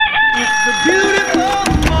Hey,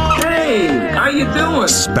 how you doing?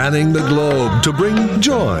 Spanning the globe to bring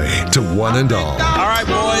joy to one and all. All right,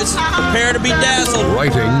 boys, prepare to be dazzled.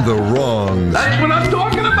 Righting the wrongs. That's what I'm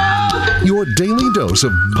talking about. Your daily dose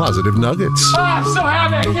of positive nuggets. Oh, I'm so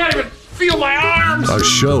happy. I can't even feel my arms. A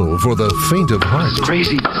show for the faint of heart.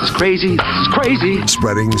 Crazy. It's crazy. It's crazy.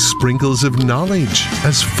 Spreading sprinkles of knowledge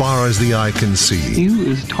as far as the eye can see. You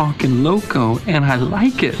is talking loco, and I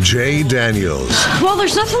like it. Jay Daniels. Well,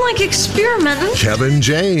 there's nothing like experimenting. Kevin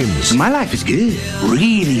James. My life is good.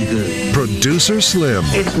 Really good. Producer Slim.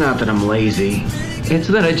 It's not that I'm lazy. It's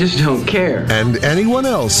that I just don't care. And anyone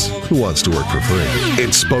else who wants to work for free.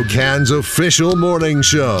 It's Spokane's official morning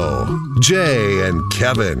show. Jay and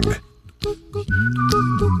Kevin.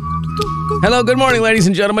 Hello, good morning, ladies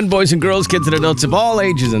and gentlemen, boys and girls, kids and adults of all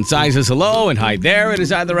ages and sizes. Hello and hi there. It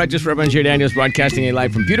is I, the Righteous Reverend Jay Daniels, broadcasting a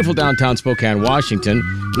live from beautiful downtown Spokane, Washington.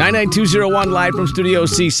 99201 live from Studio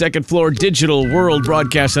C, second floor, Digital World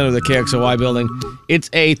Broadcast Center of the KXOY building. It's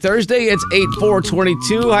a Thursday. It's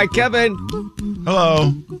 8/4/22. Hi, Kevin.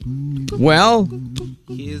 Hello. Well,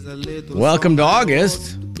 welcome to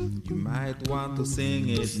August.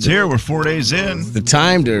 It's here. We're 4 days in. The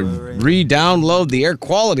time to re-download the air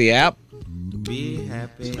quality app.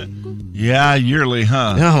 Yeah, yearly,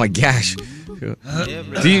 huh? Oh my gosh.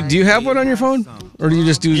 Do you have one on your phone? Or do you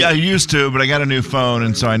just do... Yeah, I used to, but I got a new phone,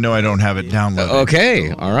 and so I know I don't have it downloaded.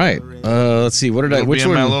 Okay, all right. Let's see. What did It'll which be in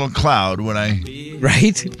one? my little cloud when I...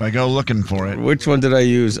 Right? If I go looking for it. Which one did I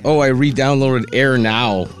use? Oh, I re-downloaded Air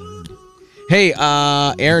Now. Hey,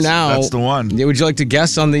 Air Now. That's the one. Would you like to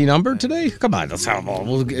guess on the number today? Come on, let's have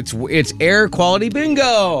it's air quality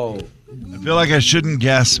bingo. I feel like I shouldn't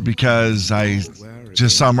guess because I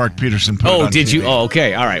just saw Mark Peterson put it on did TV. you? Oh,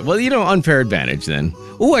 okay. All right. Well, unfair advantage then.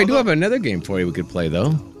 Oh, I do have another game for you we could play,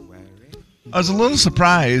 though. I was a little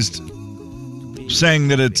surprised saying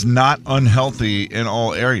that it's not unhealthy in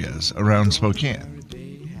all areas around Spokane.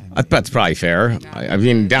 That's probably fair. I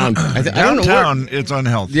mean, I don't know downtown, it's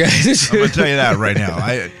unhealthy. Yeah, I'm going to tell you that right now.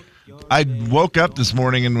 I woke up this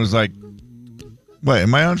morning and was like, wait,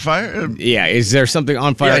 am I on fire? Yeah, is there something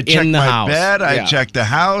on fire I checked in the my house? bed. I checked the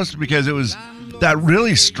house because it was that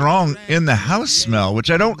really strong in the house smell,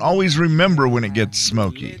 which I don't always remember when it gets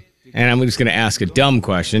smoky. And I'm just going to ask a dumb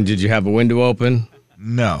question. Did you have a window open?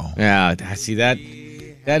 No. Yeah, I see that.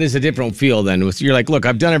 That is a different feel then. You're like, look,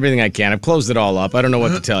 I've done everything I can. I've closed it all up. I don't know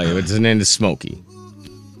what to tell you. It's an end of smoky.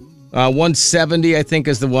 170, I think,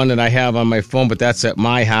 is the one that I have on my phone, but that's at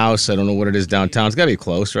my house. I don't know what it is downtown. It's got to be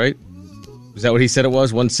close, right? Is that what he said it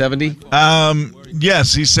was, 170?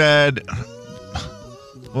 Yes, he said,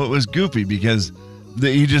 well, it was goofy because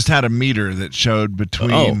he just had a meter that showed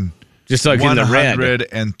between just like 100 in the red.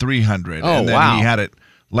 and 300. Oh, and then wow. he had it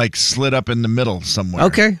like slid up in the middle somewhere.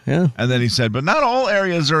 Okay, yeah. And then he said, but not all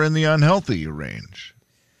areas are in the unhealthy range.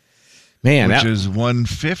 Man, which is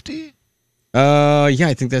 150? Yeah,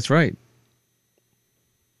 I think that's right.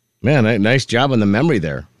 Man, nice job on the memory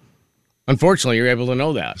there. Unfortunately, you're able to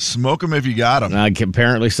know that. Smoke them if you got them.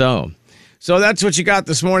 Apparently so. So that's what you got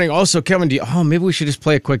this morning. Also, Kevin, maybe we should just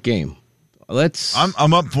play a quick game.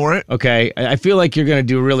 I'm up for it. Okay, I feel like you're going to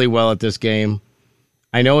do really well at this game.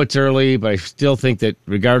 I know it's early, but I still think that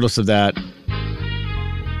regardless of that,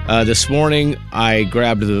 this morning I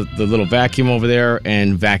grabbed the little vacuum over there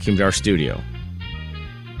and vacuumed our studio.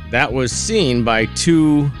 That was seen by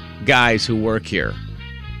two guys who work here.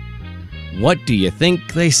 What do you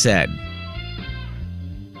think they said?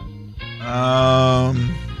 Wow.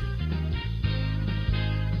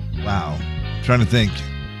 I'm trying to think.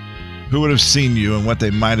 Who would have seen you and what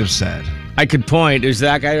they might have said? I could point. There's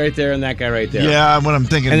that guy right there and that guy right there. Yeah, what I'm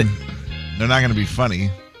thinking, they're not going to be funny.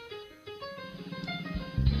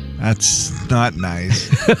 That's not nice.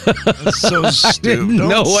 That's so stupid.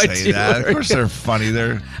 Don't say that. Of course they're funny.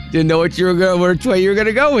 Didn't know which way you were going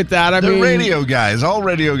to go with that. They're radio guys. All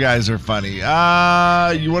radio guys are funny.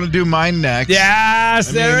 You want to do mine next?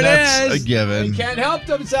 Yes, there it that's is. A given. They can't help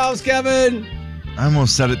themselves, Kevin. I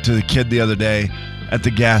almost said it to the kid the other day at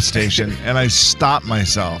the gas station, and I stopped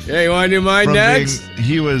myself. Yeah, you want to do mine next?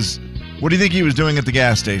 What do you think he was doing at the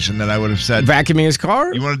gas station that I would have said? Vacuuming his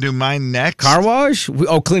car? You want to do mine next? Car wash?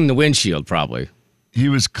 Cleaning the windshield, probably. He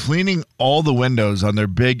was cleaning all the windows on their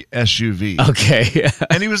big SUV. Okay.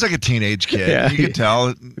 And he was like a teenage kid. Yeah, you could tell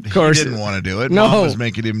of course. He didn't want to do it. No. Mom was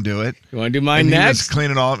making him do it. You want to do mine and next? He was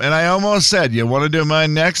cleaning all. And I almost said, you want to do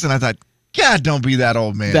mine next? And I thought, God, don't be that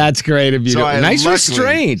old man. That's great of you. So I nice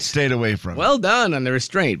restraint. Stayed away from it. Well done on the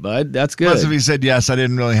restraint, bud. That's good. Plus, if he said yes, I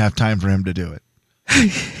didn't really have time for him to do it.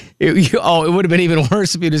 It would have been even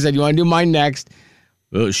worse if you'd have said, you want to do mine next?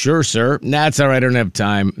 Well, sure, sir. That's all right. I don't have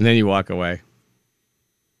time. And then you walk away.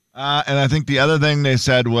 And I think the other thing they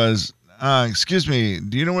said was, excuse me,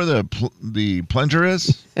 do you know where the plunger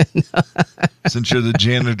is? Since you're the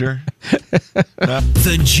janitor.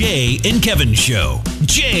 The Jay and Kevin Show.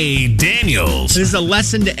 Jay Daniels. This is a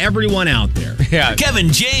lesson to everyone out there. Yeah.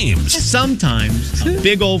 Kevin James. Sometimes a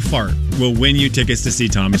big old fart will win you tickets to see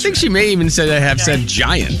Thomas. I think she may even have said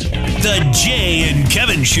giant. The Jay and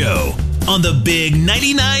Kevin Show on the Big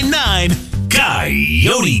 99.9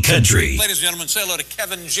 Coyote Country. Ladies and gentlemen, say hello to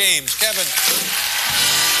Kevin James. Kevin.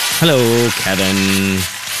 Hello, Kevin.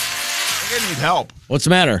 I need help. What's the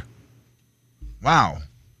matter? Wow.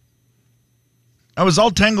 I was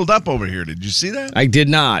all tangled up over here. Did you see that? I did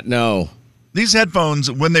not, no. These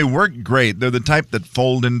headphones, when they work great, they're the type that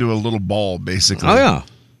fold into a little ball, basically. Oh,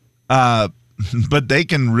 yeah. But they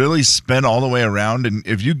can really spin all the way around, and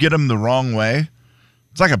if you get them the wrong way,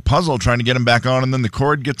 it's like a puzzle trying to get them back on, and then the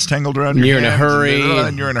cord gets tangled around your You're hands, in a hurry.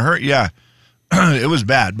 and you're in a hurry. Yeah. It was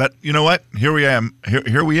bad. But you know what? Here we am.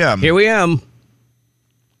 Here we am. Here we am.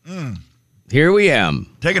 Here we am.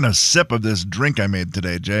 Taking a sip of this drink I made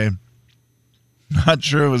today, Jay. Not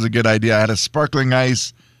sure it was a good idea. I had a sparkling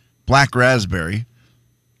ice, black raspberry,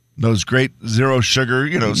 those great zero sugar,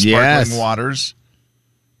 sparkling waters.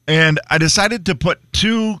 And I decided to put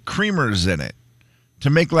 2 creamers in it to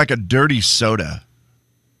make like a dirty soda.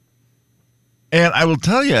 And I will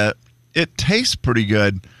tell you, it tastes pretty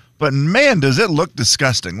good, but man, does it look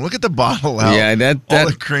disgusting. Look at the bottle out. Yeah, that all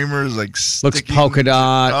the creamers like looks sticking. polka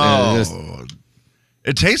dot. Oh,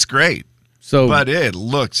 it tastes great, but it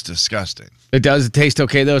looks disgusting. It does taste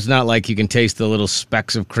okay, though. It's not like you can taste the little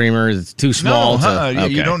specks of creamer. It's too small. No,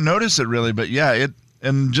 you don't notice it really, but yeah,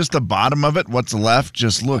 and just the bottom of it, what's left,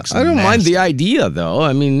 just looks I don't nasty. mind the idea, though.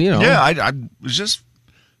 I mean, Yeah, I was just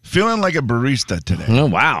feeling like a barista today. Oh,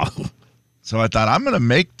 wow. So I thought, I'm going to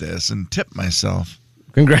make this and tip myself.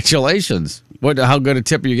 Congratulations. How good a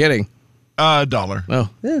tip are you getting? $1. Oh,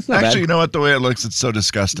 yeah, it's not Actually, bad. you know what? The way it looks, it's so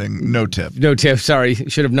disgusting. No tip. No tip. Sorry.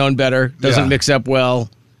 Should have known better. Doesn't mix up well.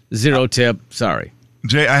 0 tip. Sorry.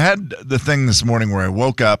 Jay, I had the thing this morning where I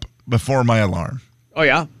woke up before my alarm. Oh,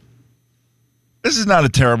 yeah? This is not a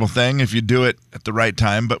terrible thing if you do it at the right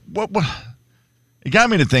time, but what it got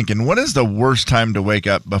me to thinking, what is the worst time to wake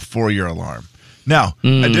up before your alarm? Now,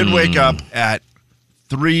 I did wake up at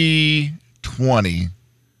 3:20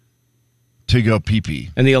 to go pee-pee.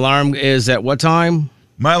 And the alarm is at what time?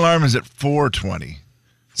 My alarm is at 4:20.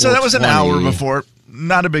 So that was an hour before.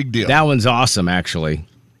 Not a big deal. That one's awesome, actually.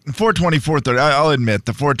 4:20, 4:30. I'll admit,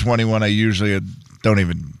 the 4:20 one I usually don't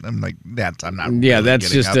even. I'm like, I'm not. Yeah, really that's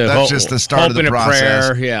getting just up. a That's just the start of the process.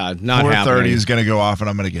 Prayer. Yeah, not 4:30 happening. is going to go off, and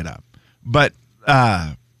I'm going to get up. But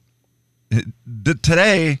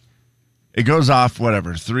today, it goes off.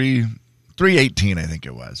 Whatever 3:18, I think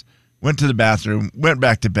it was. Went to the bathroom, went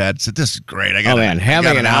back to bed. Said, "This is great.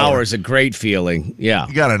 Having an hour is a great feeling." Yeah,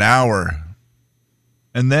 you got an hour,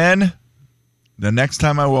 and then the next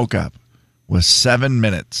time I woke up was 7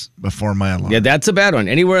 minutes before my alarm. Yeah, that's a bad one.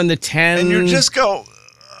 Anywhere in the 10. And you just go,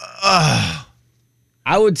 I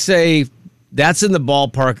would say that's in the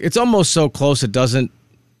ballpark. It's almost so close it doesn't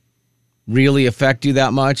really affect you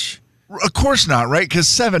that much. Of course not, right? Because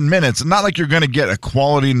 7 minutes, not like you're going to get a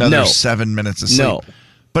quality another 7 minutes of sleep. No.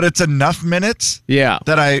 But it's enough minutes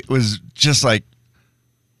that I was just like,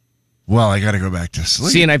 well, I got to go back to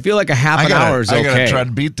sleep. See, and I feel like a half an hour is okay. I got to try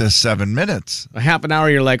to beat this 7 minutes. A half an hour,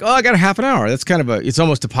 you're like, oh, I got a half an hour. That's kind of it's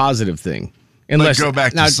almost a positive thing. Unless go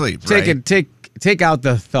back to sleep, right? Take out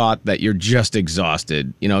the thought that you're just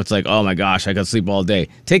exhausted. It's like, oh my gosh, I could sleep all day.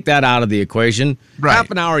 Take that out of the equation. Right.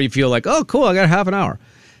 Half an hour, you feel like, oh, cool, I got a half an hour.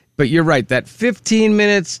 But you're right, that 15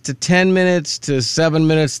 minutes to 10 minutes to 7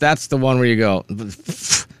 minutes, that's the one where you go,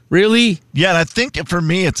 really? Yeah, and I think for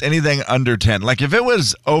me, it's anything under 10. Like if it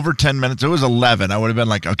was over 10 minutes, it was 11, I would have been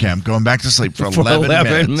like, okay, I'm going back to sleep for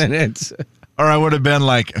 11 minutes. Or I would have been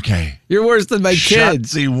like, okay. You're worse than my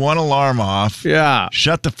kids. Shut the one alarm off. Yeah.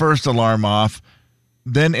 Shut the first alarm off.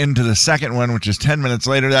 Then into the second one, which is 10 minutes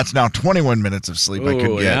later. That's now 21 minutes of sleep I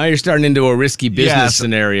could get. Now you're starting into a risky business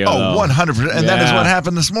scenario. Oh, 100%. And that is what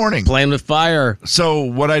happened this morning. Playing with fire. So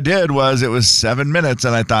what I did was it was 7 minutes,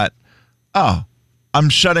 and I thought, oh, I'm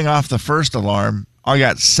shutting off the first alarm. I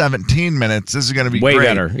got 17 minutes. This is going to be way great.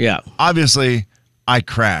 better. Yeah. Obviously, I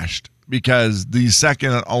crashed because the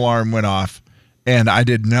second alarm went off, and I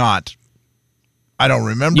did not. I don't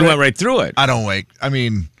remember. You went right through it. I don't wake. I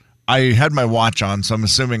mean, I had my watch on, so I'm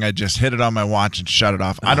assuming I just hit it on my watch and shut it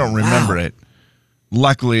off. I don't remember it.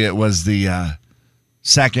 Luckily, it was the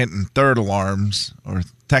second and third alarms, or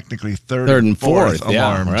technically third and fourth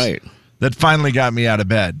alarms, that finally got me out of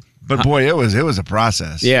bed. But boy, it was a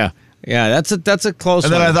process. Yeah, that's a close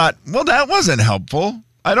one. And then I thought, well, that wasn't helpful.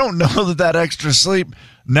 I don't know that extra sleep.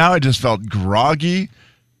 Now I just felt groggy.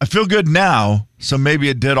 I feel good now, so maybe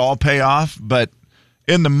it did all pay off, but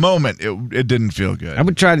in the moment, it didn't feel good. I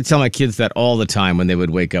would try to tell my kids that all the time when they would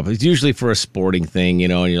wake up. It's usually for a sporting thing,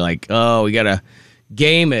 and you're like, oh, we got a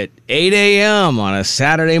game at 8 a.m. on a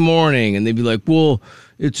Saturday morning. And they'd be like, well,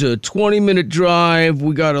 it's a 20-minute drive.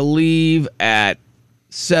 We got to leave at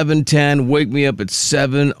 7:10. Wake me up at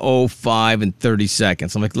 7:05 and 30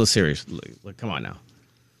 seconds. I'm like, look, seriously, come on now.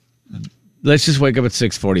 Let's just wake up at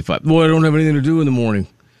 6:45. Well, I don't have anything to do in the morning.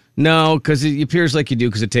 No, because it appears like you do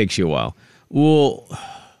because it takes you a while. Well,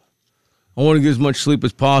 I want to get as much sleep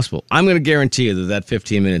as possible. I'm going to guarantee you that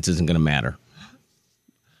 15 minutes isn't going to matter.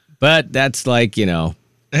 But that's like, and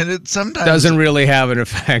it sometimes doesn't really have an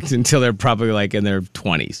effect until they're probably like in their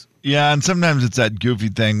 20s. Yeah, and sometimes it's that goofy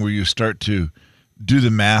thing where you start to do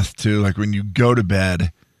the math too, like when you go to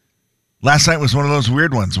bed. Last night was one of those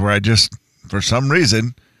weird ones where I just, for some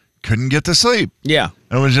reason, couldn't get to sleep. Yeah.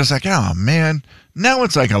 And it was just like, oh, man. Now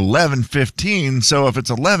it's like 11:15, so if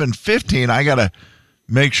it's 11:15, I got to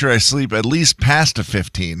make sure I sleep at least past a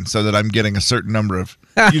 15 so that I'm getting a certain number of,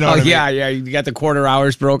 what I mean? Yeah, you got the quarter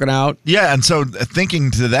hours broken out. Yeah, and so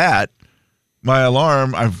thinking to that, my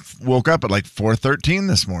alarm, I woke up at like 4:13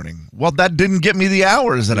 this morning. Well, that didn't get me the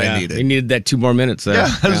hours that I needed. You needed that 2 more minutes there.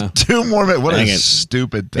 Yeah, 2 more minutes. What a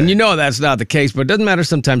stupid thing. And that's not the case, but it doesn't matter.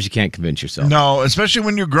 Sometimes you can't convince yourself. No, especially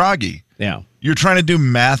when you're groggy. Yeah. You're trying to do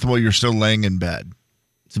math while you're still laying in bed.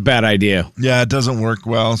 It's a bad idea. Yeah, it doesn't work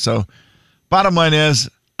well. So bottom line is,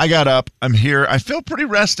 I got up. I'm here. I feel pretty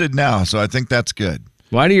rested now, so I think that's good.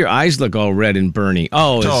 Why do your eyes look all red and burny?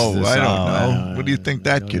 I don't know. What do you think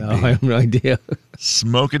that could be? I have no idea.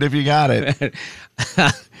 Smoke it if you got it.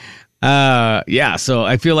 Yeah, so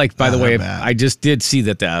I feel like, by the way, I just did see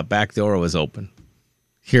that the back door was open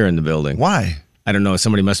here in the building. Why? I don't know.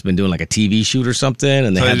 Somebody must have been doing like a TV shoot or something,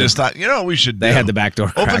 and they just thought, what we should do? They had the back door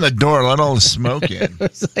cracked. Open the door, let all the smoke in.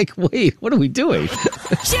 It's like, wait, what are we doing?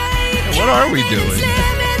 What are we doing?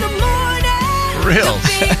 For real.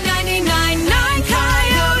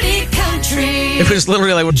 It was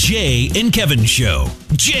literally like Jay and Kevin Show.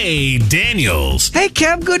 Jay Daniels. Hey,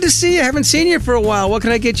 Kev, good to see you. I haven't seen you for a while. What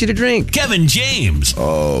can I get you to drink? Kevin James.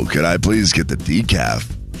 Oh, could I please get the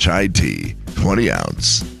decaf chai tea, 20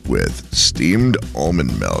 ounce, with steamed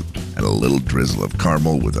almond milk and a little drizzle of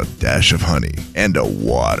caramel with a dash of honey and a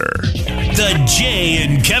water. The Jay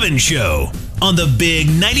and Kevin Show on the Big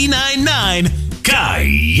 99.9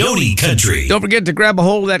 Coyote Country. Don't forget to grab a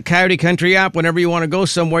hold of that Coyote Country app whenever you want to go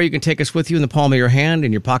somewhere. You can take us with you in the palm of your hand,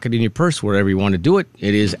 in your pocket, in your purse, wherever you want to do it.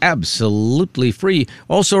 It is absolutely free.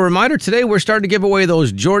 Also, a reminder, today we're starting to give away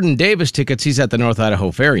those Jordan Davis tickets. He's at the North Idaho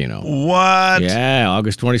Fair, What? Yeah,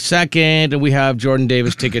 August 22nd, and we have Jordan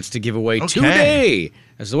Davis tickets to give away today,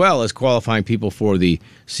 as well as qualifying people for the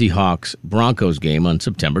Seahawks-Broncos game on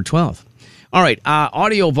September 12th. All right,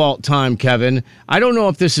 Audio Vault time, Kevin. I don't know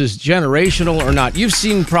if this is generational or not. You've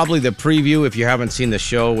seen probably the preview if you haven't seen the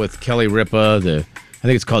show with Kelly Ripa. I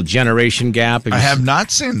think it's called Generation Gap. I have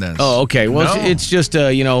not seen this. Oh, okay. Well, no. it's just,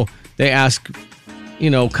 they ask,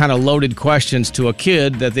 kind of loaded questions to a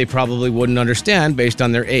kid that they probably wouldn't understand based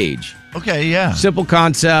on their age. Okay, yeah. Simple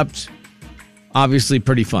concept, obviously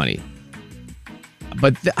pretty funny.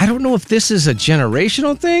 But I don't know if this is a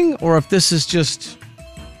generational thing or if this is just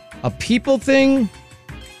a people thing.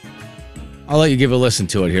 I'll let you give a listen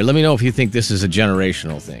to it here. Let me know if you think this is a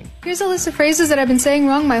generational thing. Here's a list of phrases that I've been saying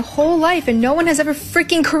wrong my whole life and no one has ever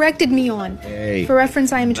freaking corrected me on. Hey. For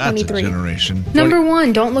reference, I am 23. That's a generation. Number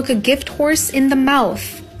 1, don't look a gift horse in the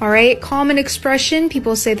mouth. All right, common expression.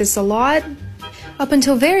 People say this a lot. Up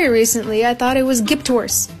until very recently, I thought it was gift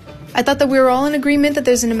horse. I thought that we were all in agreement that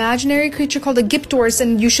there's an imaginary creature called a gift horse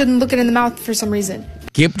and you shouldn't look it in the mouth for some reason.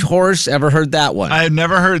 Gift horse, ever heard that one? I've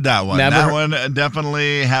never heard that one. Never that one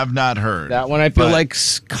definitely have not heard. That one I feel like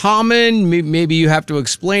common. Maybe you have to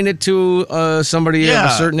explain it to somebody of a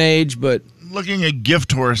certain age, but looking at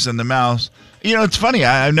gift horse in the mouth, it's funny.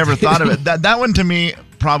 I've never thought of it. That one to me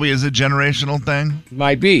probably is a generational thing.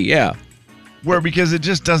 Might be, yeah. Because it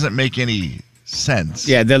just doesn't make any sense.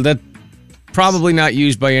 Yeah, that probably not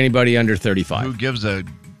used by anybody under 35. Who gives a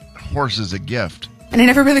horse as a gift? And I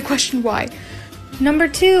never really questioned why. Number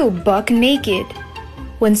 2, buck naked.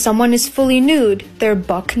 When someone is fully nude, they're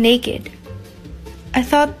buck naked. I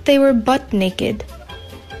thought they were butt naked.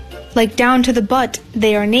 Like down to the butt,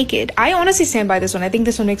 they are naked. I honestly stand by this one. I think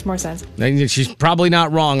this one makes more sense. She's probably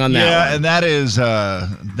not wrong on that one. Yeah,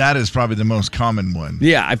 and that is probably the most common one.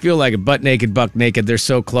 Yeah, I feel like a butt naked, buck naked, they're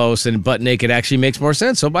so close, and butt naked actually makes more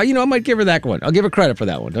sense. So, I might give her that one. I'll give her credit for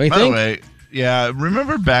that one. Don't you think? By the way, yeah,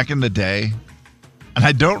 remember back in the day, and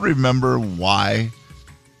I don't remember why,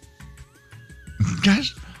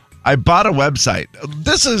 Gosh, I bought a website.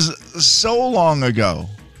 This is so long ago.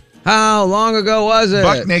 How long ago was it?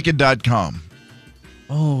 Bucknaked.com.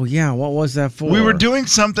 Oh, yeah. What was that for? We were doing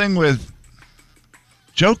something with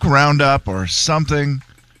Joke Roundup or something.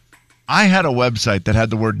 I had a website that had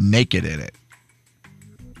the word naked in it.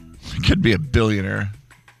 I could be a billionaire.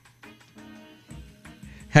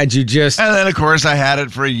 Had you just... And then, of course, I had it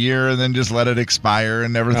for a year and then just let it expire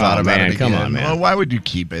and never thought about it again. Come on, man. Well, why would you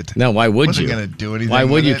keep it? No, why would you? Wasn't going to do anything Why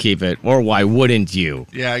would with you it. keep it? Or why wouldn't you?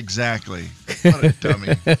 Yeah, exactly. What a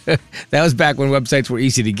dummy. That was back when websites were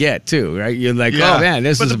easy to get, too, right? You're like, Yeah. oh, man,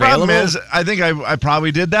 this but is the available? problem is, I think I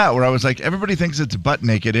probably did that where I was like, everybody thinks it's butt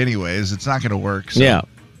naked anyways. It's not going to work. So. Yeah.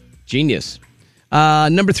 Genius.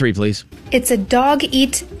 Number 3, please. It's a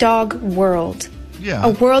dog-eat-dog world. Yeah. A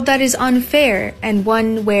world that is unfair and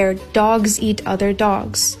one where dogs eat other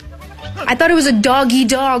dogs. I thought it was a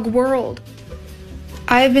dog-eat-dog world.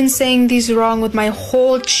 I have been saying these wrong with my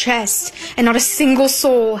whole chest, and not a single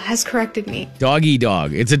soul has corrected me. Doggy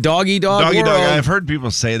dog. It's a doggy dog Doggy world. dog. I've heard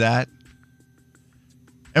people say that.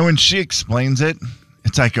 And when she explains it,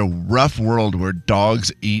 it's like a rough world where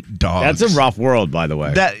dogs eat dogs. That's a rough world, by the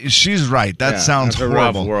way. She's right. That Yeah, sounds that's a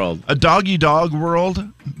horrible. rough world. A doggy dog world?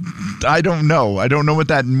 I don't know. I don't know what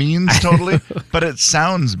that means totally, but it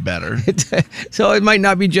sounds better. So it might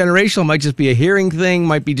not be generational. It might just be a hearing thing.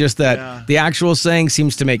 Might be just that the actual saying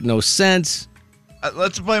seems to make no sense.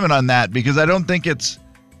 Let's blame it on that because I don't think it's...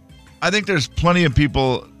 I think there's plenty of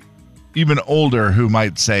people, even older, who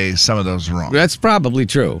might say some of those wrong. That's probably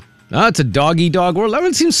true. No, it's a dog-eat-dog world. That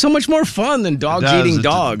one seems so much more fun than dogs eating It's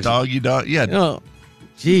dogs. Dog-eat-dog. Yeah. Oh,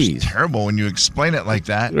 jeez. It's terrible when you explain it like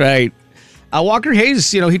that. Right. Walker Hayes,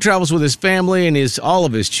 he travels with his family and all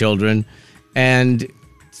of his children. And,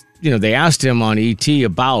 they asked him on ET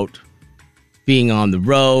about being on the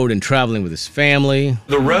road and traveling with his family.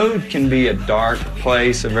 The road can be a dark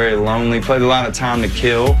place, a very lonely place, a lot of time to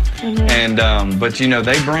kill. And but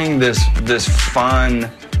they bring this fun,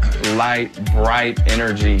 light, bright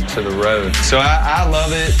energy to the road. So I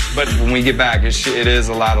love it, but when we get back, it is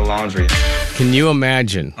a lot of laundry. Can you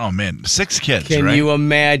imagine? Oh, man. 6 kids, Can right? you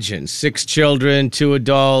imagine 6 children, 2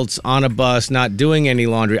 adults on a bus, not doing any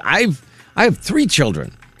laundry? I have 3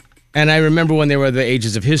 children, and I remember when they were the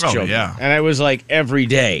ages of his children. Yeah. And I was like, every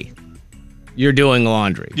day, you're doing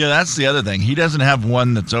laundry. Yeah, that's the other thing. He doesn't have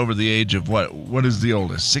one that's over the age of what is the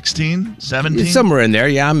oldest? 16? 17? Somewhere in there,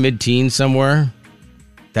 yeah, mid-teen somewhere.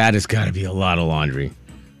 That has got to be a lot of laundry.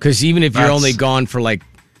 Because even if you're only gone for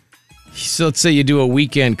so let's say you do a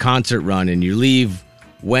weekend concert run and you leave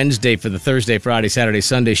Wednesday for the Thursday, Friday, Saturday,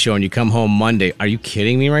 Sunday show and you come home Monday. Are you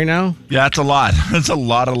kidding me right now? Yeah, that's a lot. That's a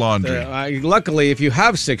lot of laundry. Luckily, if you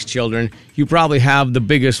have 6 children, you probably have the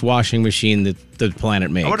biggest washing machine that the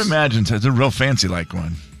planet makes. I would imagine so. It's a real fancy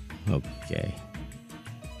one. Okay.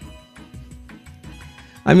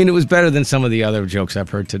 I mean, it was better than some of the other jokes I've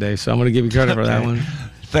heard today, so I'm going to give you credit for that one.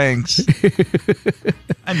 Thanks.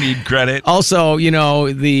 I need credit. Also,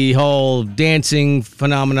 the whole dancing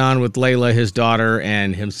phenomenon with Layla, his daughter,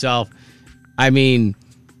 and himself. I mean,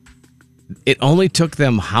 it only took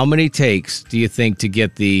them how many takes, do you think, to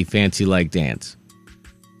get the fancy leg dance?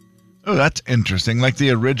 Oh, that's interesting. Like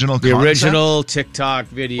the original The concept? original TikTok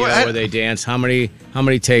video where they dance. How many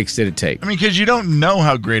takes did it take? I mean, because you don't know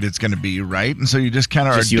how great it's going to be, right? And so you just kind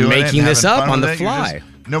of are You're doing it making and this having up fun on with the it. You're fly.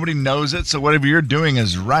 Nobody knows it, so whatever you're doing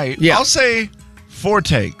is right. Yeah. I'll say 4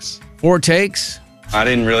 takes. 4 takes? I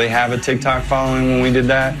didn't really have a TikTok following when we did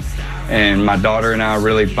that, and my daughter and I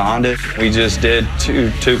really bonded. We just did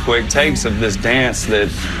two quick takes of this dance that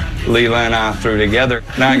Leela and I threw together.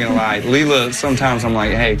 Not gonna lie, Leela, sometimes I'm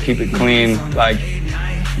like, hey, keep it clean,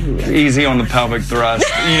 easy on the pelvic thrust.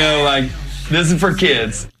 This is for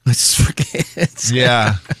kids. This is for kids.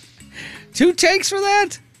 Yeah. 2 takes for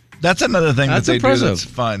that? That's another thing That's that they impressive. do that's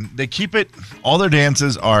fun. They keep it, all their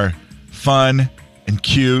dances are fun and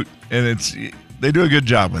cute, and they do a good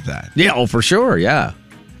job with that. Yeah, for sure, yeah.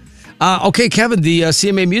 Okay, Kevin, the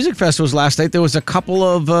CMA Music Festival was last night. There was a couple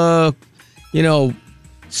of,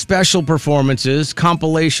 special performances,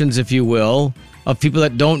 compilations, if you will, of people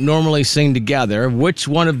that don't normally sing together. Which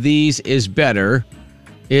one of these is better?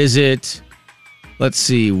 Is it... Let's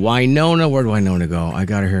see, Winona. Where'd Winona go? I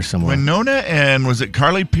got her here somewhere. Winona and was it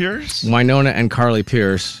Carly Pierce? Winona and Carly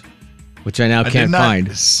Pierce, which I now can't find.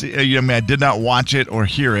 I did not watch it or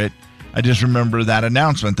hear it. I just remember that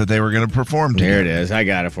announcement that they were going to perform together. There it is. I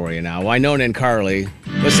got it for you now. Winona and Carly.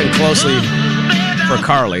 Listen closely for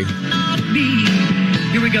Carly.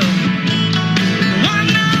 Here we go.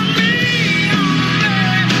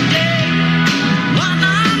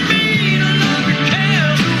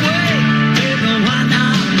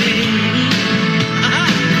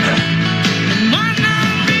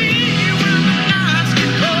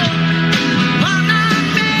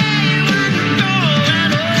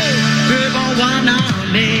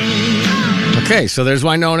 Okay, so there's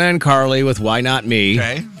Winona and Carly with Why Not Me.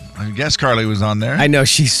 Okay. I guess Carly was on there. I know,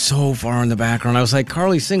 she's so far in the background. I was like,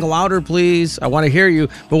 Carly, sing louder, please. I want to hear you.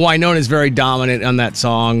 But Winona is very dominant on that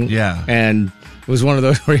song. Yeah. And it was one of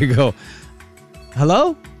those where you go,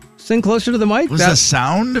 hello? Sing closer to the mic? Was the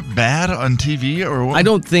sound bad on TV or what? I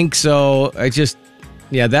don't think so.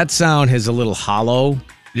 That sound is a little hollow.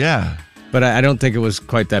 Yeah. But I don't think it was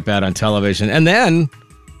quite that bad on television. And then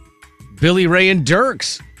Billy Ray and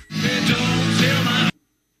Dirks.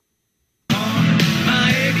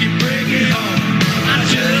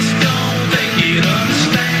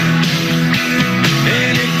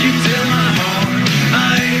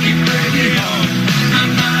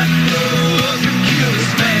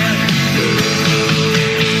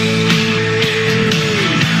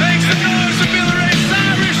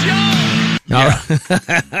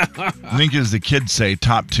 I think as the kids say,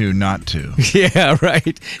 top two, not two. Yeah,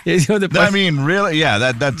 right. I mean, really,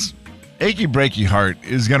 yeah, that's Achy Breaky Heart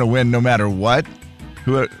is going to win no matter what.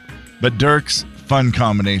 But Dirks, fun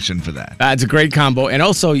combination for that. It's a great combo. And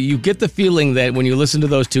also, you get the feeling that when you listen to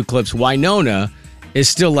those two clips, Winona is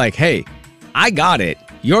still like, hey, I got it.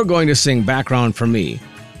 You're going to sing background for me.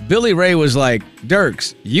 Billy Ray was like,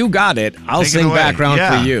 Dirks, you got it. I'll sing background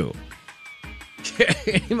for you.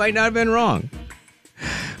 He might not have been wrong.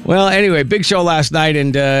 Well, anyway, big show last night,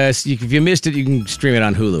 and if you missed it, you can stream it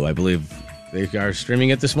on Hulu. I believe they are streaming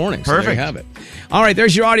it this morning. So perfect. There you have it. All right,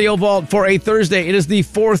 there's your audio vault for a Thursday. It is the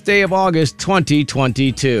 4th day of August,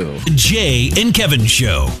 2022. Jay and Kevin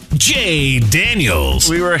Show. Jay Daniels.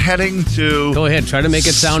 We were heading to... Go ahead, try to make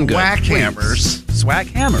it sound good. Swackhammers.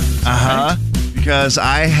 Swackhammers. Uh-huh. Okay. Because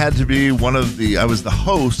I had to be I was the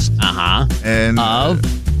host. Uh-huh. And... Of?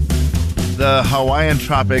 The Hawaiian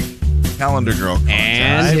Tropic Calendar Girl contest.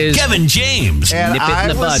 And his Kevin James. And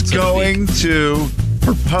I was going to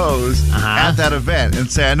propose at that event and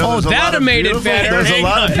say, I know there's a lot of beautiful... There's a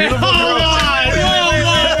lot of beautiful girls.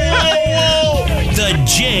 The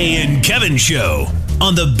Jay and Kevin Show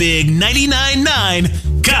on the Big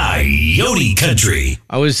 99.9 Coyote Country.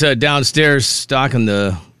 I was downstairs stocking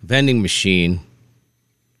the vending machine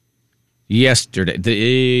yesterday,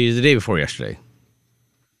 the day before yesterday.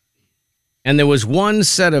 And there was one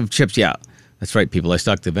set of chips. Yeah, that's right, people. I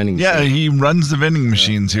stocked the vending machine. Yeah, he runs the vending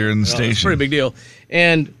machines here in the station. It's a pretty big deal.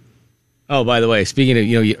 And, oh, by the way, speaking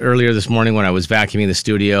of, earlier this morning when I was vacuuming the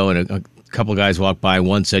studio and a couple guys walked by,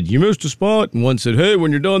 one said, you missed a spot. And one said, hey, when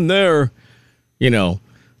you're done there,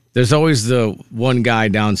 there's always the one guy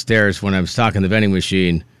downstairs when I'm stocking the vending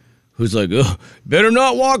machine who's like, oh, better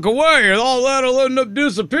not walk away or all that'll end up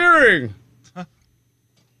disappearing.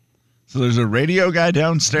 So there's a radio guy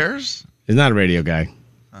downstairs? He's not a radio guy,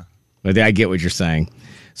 but I get what you're saying.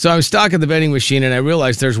 So I'm stocking the vending machine, and I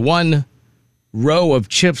realized there's one row of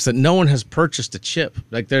chips that no one has purchased a chip.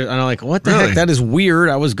 And I'm like, what the heck? That is weird.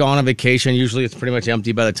 I was gone on vacation. Usually it's pretty much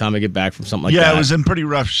empty by the time I get back from something like that. Yeah, it was in pretty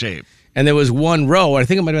rough shape. And there was one row. I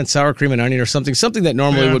think it might have been sour cream and onion or something. Something that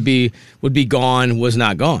normally would be gone was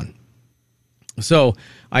not gone. So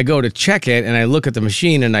I go to check it, and I look at the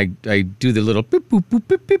machine, and I do the little boop, boop, boop,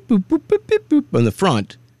 boop, boop, boop, boop, boop, boop, boop on the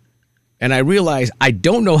front. And I realized, I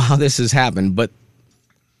don't know how this has happened, but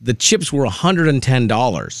the chips were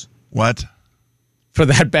 $110. What? For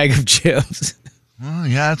that bag of chips. Well,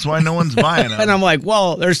 yeah, that's why no one's buying them. And I'm like,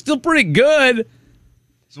 well, they're still pretty good.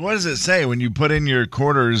 So what does it say when you put in your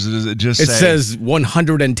quarters? Does it just say? It says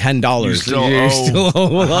 $110. You still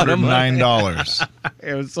owe a lot of money. $109.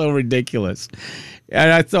 It was so ridiculous.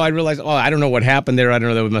 And I realized, I don't know what happened there. I don't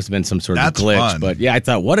know. There must have been some sort of glitch. Fun. But yeah, I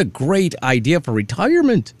thought, what a great idea for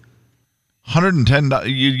retirement. $110.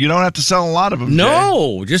 You don't have to sell a lot of them.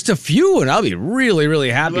 No, just a few, and I'll be really, really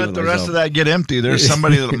happy. Let the rest of that get empty. There's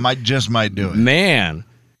somebody that might do it. Man,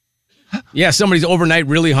 yeah, somebody's overnight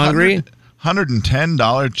really hungry.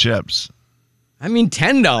 $110 chips. I mean,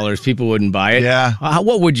 $10 people wouldn't buy it. Yeah.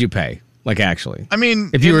 What would you pay? Like, actually, I mean,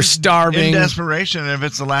 if you were starving, in desperation, if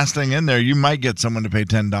it's the last thing in there, you might get someone to pay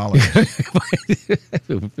 $10. I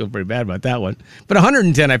feel pretty bad about that one, but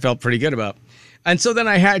 $110 I felt pretty good about. And so then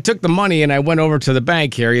I took the money and I went over to the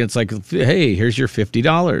bank here, and it's like, hey, here's your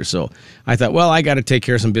 $50. So I thought, well, I got to take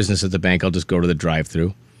care of some business at the bank. I'll just go to the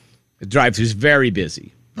drive-thru. The drive-thru is very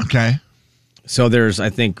busy. Okay. So there's, I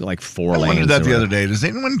think, like 4 lanes. I wondered that the other day. Does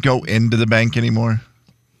anyone go into the bank anymore?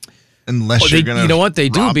 Unless you're going to, you know what they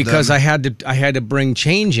do, because them. I had to bring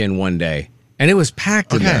change in one day, and it was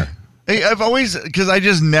packed in there. Hey, because I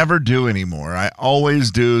just never do anymore. I always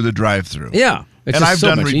do the drive-thru. Yeah. And I've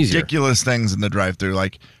done ridiculous things in the drive-thru,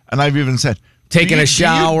 and I've even said, taking a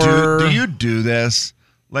shower. Do you do this?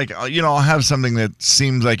 Like, I'll have something that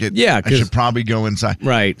seems like it. Yeah, I should probably go inside.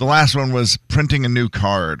 Right. The last one was printing a new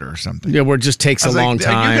card or something. Yeah, where it just takes a long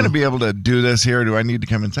time. Are you going to be able to do this here? Or do I need to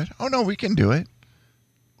come inside? Oh, no, we can do it.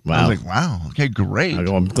 Wow. I was like, wow. Okay, great.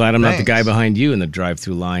 I'm glad I'm not the guy behind you in the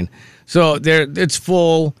drive-through line. So it's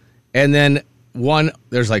full, and then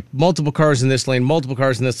there's like multiple cars in this lane, multiple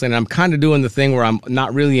cars in this lane. I'm kind of doing the thing where I'm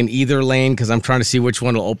not really in either lane because I'm trying to see which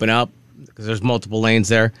one will open up because there's multiple lanes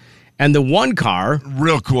there. And the one car,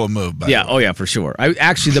 real cool move. By the way. Oh yeah, for sure.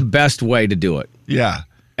 Actually, the best way to do it. Yeah,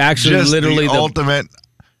 actually, just literally the ultimate.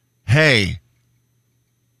 Hey,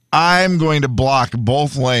 I'm going to block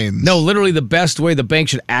both lanes. No, literally the best way. The bank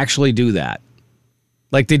should actually do that.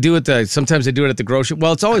 Like they do it. Sometimes they do it at the grocery.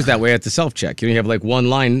 Well, it's always that way at the self-check. You have like one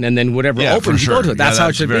line, and then whatever opens, you go to it. That's how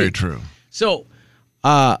it should be. Very true. So,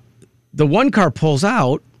 the one car pulls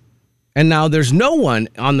out, and now there's no one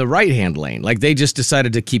on the right-hand lane. Like they just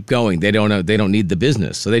decided to keep going. They don't need the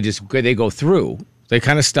business, so they go through. They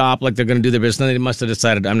kind of stop, like they're going to do their business. They must have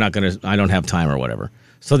decided I don't have time or whatever.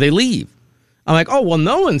 So they leave. I'm like, oh well,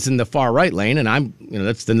 no one's in the far right lane, and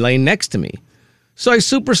that's the lane next to me. So I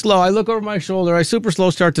super slow. I look over my shoulder. I super slow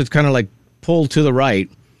start to kind of like pull to the right,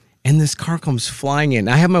 and this car comes flying in.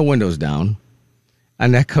 I have my windows down,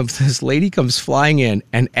 and this lady comes flying in,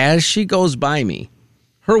 and as she goes by me,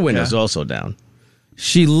 her window's also down.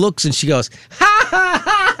 She looks and she goes, ha ha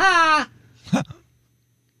ha ha.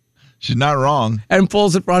 She's not wrong. And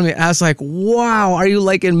pulls in front of me. I was like, wow, are you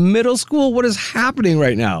like in middle school? What is happening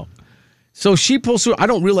right now? So she pulls through. I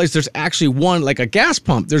don't realize there's actually one, like a gas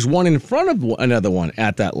pump. There's one in front of another one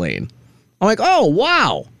at that lane. I'm like, oh,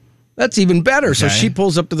 wow. That's even better. Okay. So she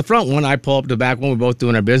pulls up to the front one. I pull up to the back one. We're both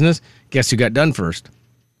doing our business. Guess who got done first?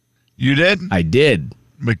 You did? I did.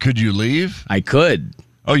 But could you leave? I could.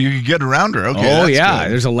 Oh, you could get around her. Okay. Oh, yeah.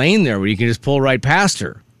 Good. There's a lane there where you can just pull right past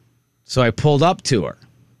her. So I pulled up to her.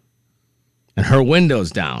 And her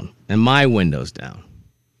window's down. And my window's down.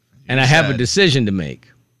 And I have a decision to make.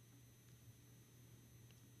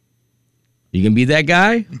 You can be that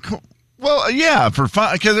guy? Cool. Well, yeah, for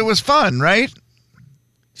fun, because it was fun, right?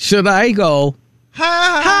 Should I go?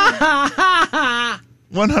 Ha ha ha ha!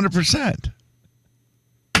 100%.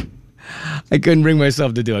 I couldn't bring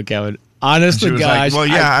myself to do it, Kevin. Honestly, guys. Like, well,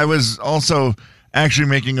 yeah, I was also actually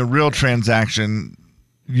making a real transaction.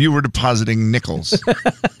 You were depositing nickels. You're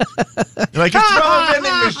like, it's from a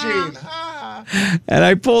vending machine. And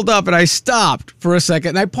I pulled up and I stopped for a second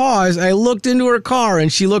and I paused. And I looked into her car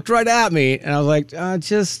and she looked right at me. And I was like,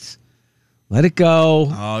 just let it go.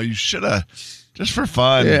 Oh, you should have. Just for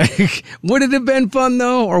fun. Yeah. Would it have been fun,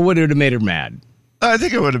 though? Or would it have made her mad? I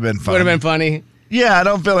think it would have been fun. Would have been funny? Yeah, I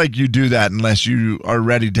don't feel like you do that unless you are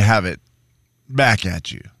ready to have it back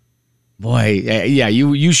at you. Boy, yeah,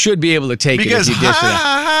 you should be able to take because it if you dish it out.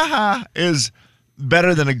 Ha ha is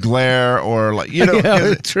better than a glare or like,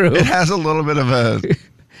 yeah, true. It has a little bit of a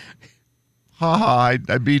ha ha,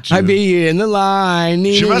 I beat you. I beat you in the line.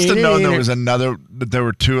 She must have known there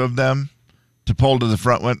were two of them to pull to the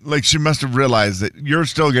front one. Like she must have realized that you're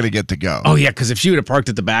still going to get to go. Oh yeah, because if she would have parked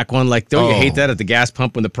at the back one, like don't you hate that at the gas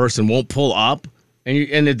pump when the person won't pull up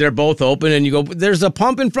and they're both open and you go, there's a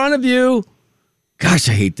pump in front of you. Gosh,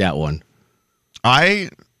 I hate that one.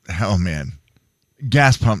 Oh man,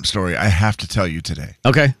 gas pump story I have to tell you today.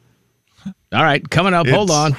 Okay. All right, coming up. Hold on.